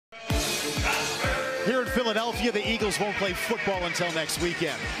Here in Philadelphia, the Eagles won't play football until next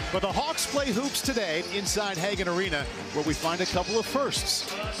weekend. But the Hawks play hoops today inside Hagan Arena, where we find a couple of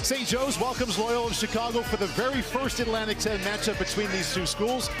firsts. St. Joe's welcomes Loyola Chicago for the very first Atlantic 10 matchup between these two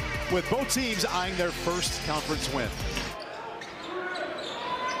schools, with both teams eyeing their first conference win.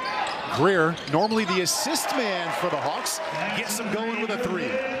 Greer, normally the assist man for the Hawks, gets them going with a three.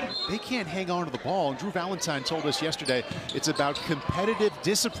 They can't hang on to the ball, and Drew Valentine told us yesterday it's about competitive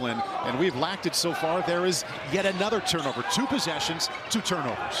discipline, and we've lacked it so far. There is yet another turnover. 2 possessions, 2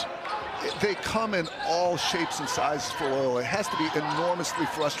 turnovers. They come in all shapes and sizes for Loyola. It has to be enormously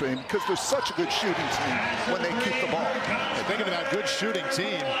frustrating because they're such a good shooting team when they keep the ball. And thinking about good shooting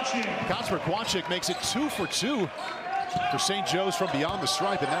team, Kacper makes it 2 for 2 for St. Joe's from beyond the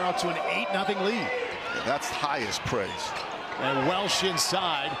stripe, and they're out to an 8-0 lead. Yeah, that's highest praise. And Welsh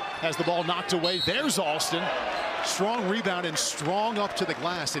inside has the ball knocked away. There's Alston. Strong rebound and strong up to the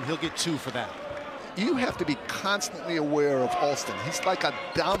glass, and he'll get 2 for that. You have to be constantly aware of Alston. He's like a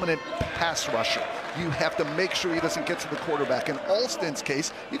dominant pass rusher. You have to make sure he doesn't get to the quarterback. In Alston's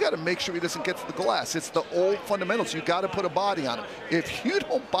case, you got to make sure he doesn't get to the glass. It's the old fundamentals. You got to put a body on him. If you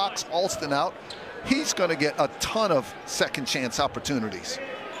don't box Alston out, he's going to get a ton of second chance opportunities.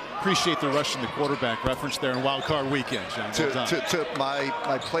 Appreciate the rush in the quarterback reference there in Wild Card Weekend, John. To my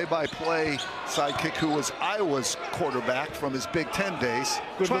play-by-play sidekick, who was Iowa's quarterback from his Big Ten days.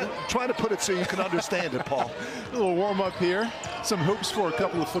 Trying to put it so you can understand it, Paul. A little warm-up here. Some hoops for a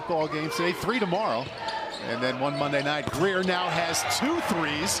couple of football games today. 3 tomorrow. And then 1 Monday night. Greer now has 2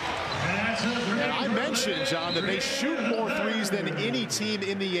 threes. And I mentioned, John, that they shoot more threes than any team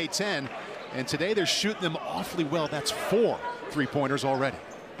in the A-10. And today they're shooting them awfully well. That's 4 3-pointers already.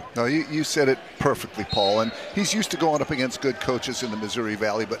 No, you said it perfectly, Paul. And he's used to going up against good coaches in the Missouri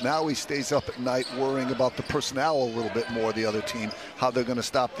Valley, but now he stays up at night worrying about the personnel a little bit more, the other team, how they're going to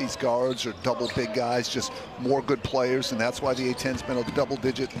stop these guards or double big guys, just more good players. And that's why the A-10's been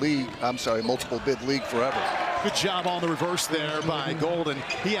a multiple bid league forever. Good job on the reverse there by Golden.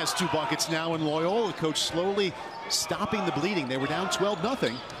 He has 2 buckets now in Loyola. Coach slowly stopping the bleeding. They were down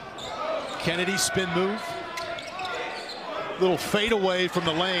 12-0. Kennedy spin move. Little fade away from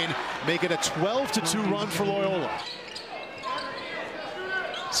the lane, make it a 12-2 run for Loyola.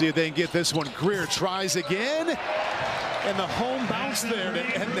 See if they can get this one. Greer tries again, and the home bounce there to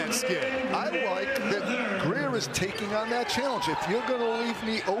end that skid. I like that Greer is taking on that challenge. If you're going to leave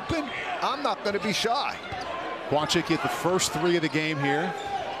me open, I'm not going to be shy. Klaczek hit the first 3 of the game here.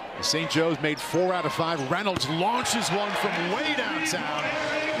 St. Joe's made 4 out of 5. Reynolds launches one from way downtown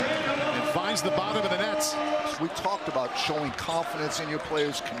and finds the bottom of the net. We talked about showing confidence in your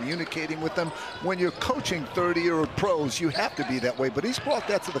players, communicating with them. When you're coaching 30-year pros, you have to be that way. But he's brought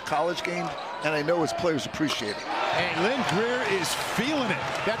that to the college game, and I know his players appreciate it. And Lynn Greer is feeling it.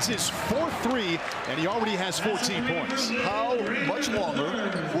 That's his 4th 3, and he already has 14 points. How much longer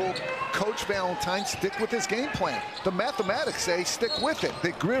will Coach Valentine stick with his game plan? The mathematics say stick with it,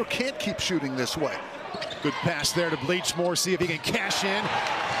 that Greer can't keep shooting this way. Good pass there to Bleachmore, see if he can cash in.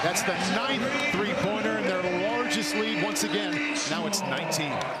 That's the 9th 3-pointer, and their largest lead once again. Now it's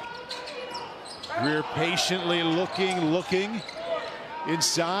 19. Greer patiently looking.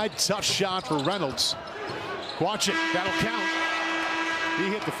 Inside, tough shot for Reynolds. Klaczek, that'll count.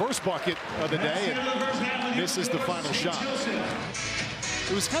 He hit the first bucket of the day, and this is the final shot.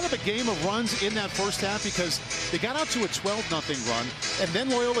 It was kind of a game of runs in that first half because they got out to a 12-0 run, and then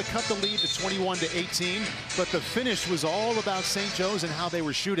Loyola cut the lead to 21-18, but the finish was all about St. Joe's and how they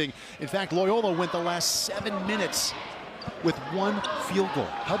were shooting. In fact, Loyola went the last 7 minutes with 1 field goal.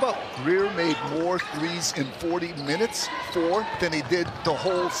 How about Greer made more threes in 40 minutes, 4, than he did the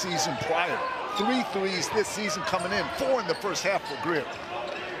whole season prior? 3 threes this season coming in, 4 in the first half for Greer.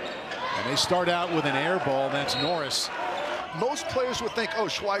 And they start out with an air ball. That's Norris. Most players would think, oh,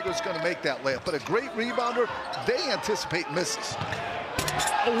 Schweiger's going to make that layup, but a great rebounder, they anticipate misses.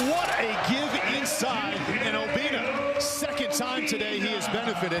 What a give inside, and Obina, 2nd time today he has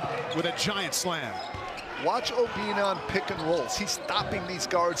benefited with a giant slam. Watch Obina on pick and rolls. He's stopping these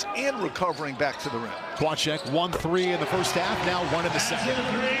guards and recovering back to the rim. Klaczek, 1 3 in the first half, now 1 in the second.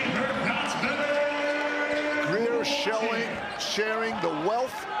 Greer sharing the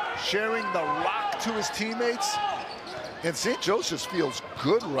wealth, sharing the rock to his teammates. And St. Joseph's feels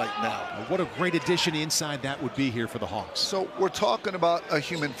good right now. What a great addition inside that would be here for the Hawks. So we're talking about a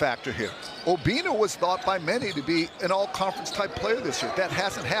human factor here. Obina was thought by many to be an all-conference type player this year. That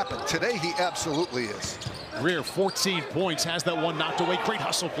hasn't happened. Today, he absolutely is. Greer, 14 points, has that one knocked away. Great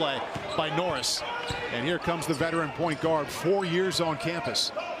hustle play by Norris. And here comes the veteran point guard, 4 years on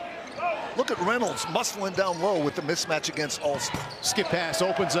campus. Look at Reynolds muscling down low with the mismatch against Alston. Skip pass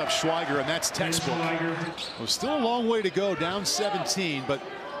opens up Schweiger, and that's textbook. Well, still a long way to go, down 17, but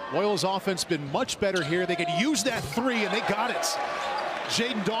Loyola's offense been much better here. They could use that three, and they got it.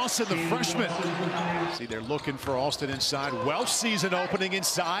 Jaden Dawson, the freshman. See, they're looking for Alston inside. Welch sees an opening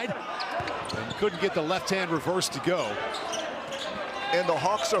inside, and couldn't get the left-hand reverse to go. And the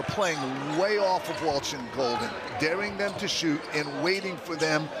Hawks are playing way off of Welch and Golden, daring them to shoot and waiting for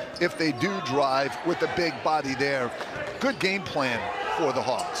them if they do drive with a big body there. Good game plan for the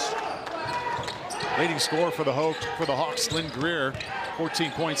Hawks. Leading scorer for the Hawks, Lynn Greer,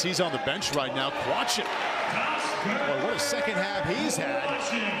 14 points. He's on the bench right now. Klaczek. Boy, what a second half he's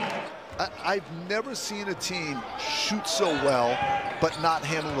had. I've never seen a team shoot so well but not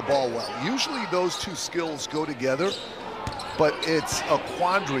handle the ball well. Usually those two skills go together, but it's a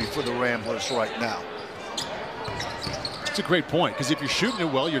quandary for the Ramblers right now. It's a great point, because if you're shooting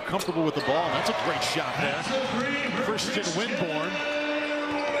it well, you're comfortable with the ball. That's a great shot there. Christian Winborn.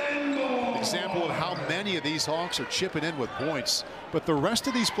 Example of how many of these Hawks are chipping in with points. But the rest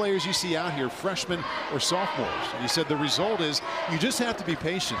of these players you see out here, freshmen or sophomores, and he said the result is you just have to be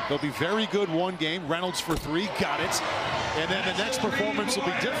patient. They'll be very good one game. Reynolds for three, got it. And then the next performance will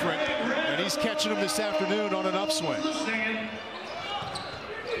be different. And he's catching them this afternoon on an upswing.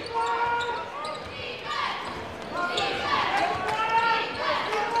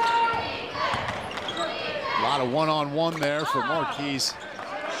 A lot of one-on-one there for Marquise.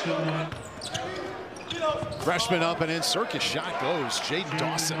 Freshman up and in, circus shot goes. Jaden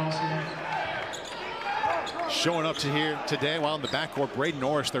Dawson showing up to here today, while in the backcourt, Braden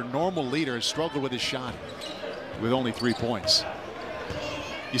Norris, their normal leader, has struggled with his shot with only 3 points.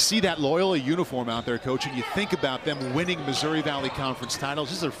 You see that Loyola uniform out there, Coach, and you think about them winning Missouri Valley Conference titles.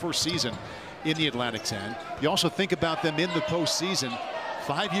 This is their first season in the Atlantic 10. You also think about them in the postseason.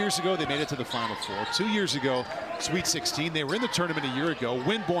 5 years ago, they made it to the Final Four. 2 years ago, Sweet 16. They were in the tournament a year ago.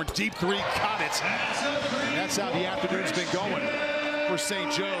 Winborn, deep three, got it. And that's how the afternoon's been going for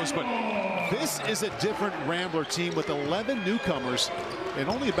St. Joe's. But this is a different Rambler team with 11 newcomers and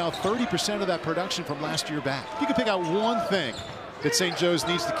only about 30% of that production from last year back. If you could pick out one thing that St. Joe's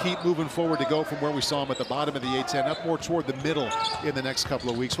needs to keep moving forward to go from where we saw them at the bottom of the A-10 up more toward the middle in the next couple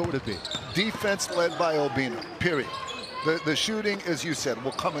of weeks, what would it be? Defense led by Obina, period. The shooting, as you said,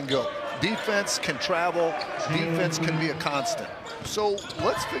 will come and go. Defense can travel. Defense can be a constant. So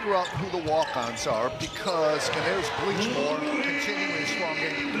let's figure out who the walk-ons are, because, and there's Bleachmore, continuing strong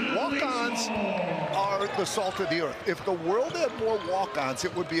game. Walk-ons are the salt of the earth. If the world had more walk-ons,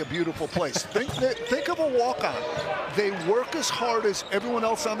 it would be a beautiful place. Think of a walk-on. They work as hard as everyone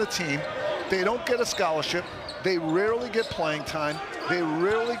else on the team. They don't get a scholarship. They rarely get playing time. They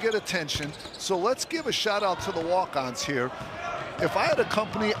rarely get attention. So let's give a shout out to the walk-ons here. If I had a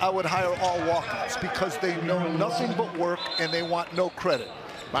company, I would hire all walk-ons, because they know nothing but work and they want no credit.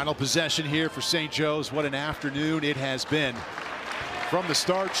 Final possession here for St. Joe's. What an afternoon it has been. From the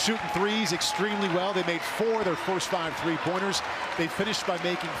start, shooting threes extremely well. They made 4 of their first 5 three-pointers. They finished by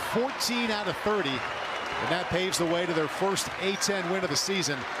making 14 out of 30. And that paves the way to their first A-10 win of the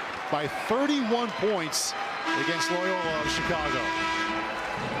season by 31 points against Loyola Chicago.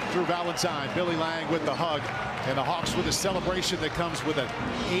 Drew Valentine, Billy Lang with the hug, and the Hawks with a celebration that comes with an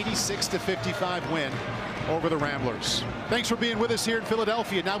 86-55 win over the Ramblers. Thanks for being with us here in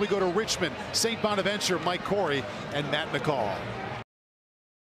Philadelphia. Now we go to Richmond, St. Bonaventure, Mike Corey, and Matt McCall.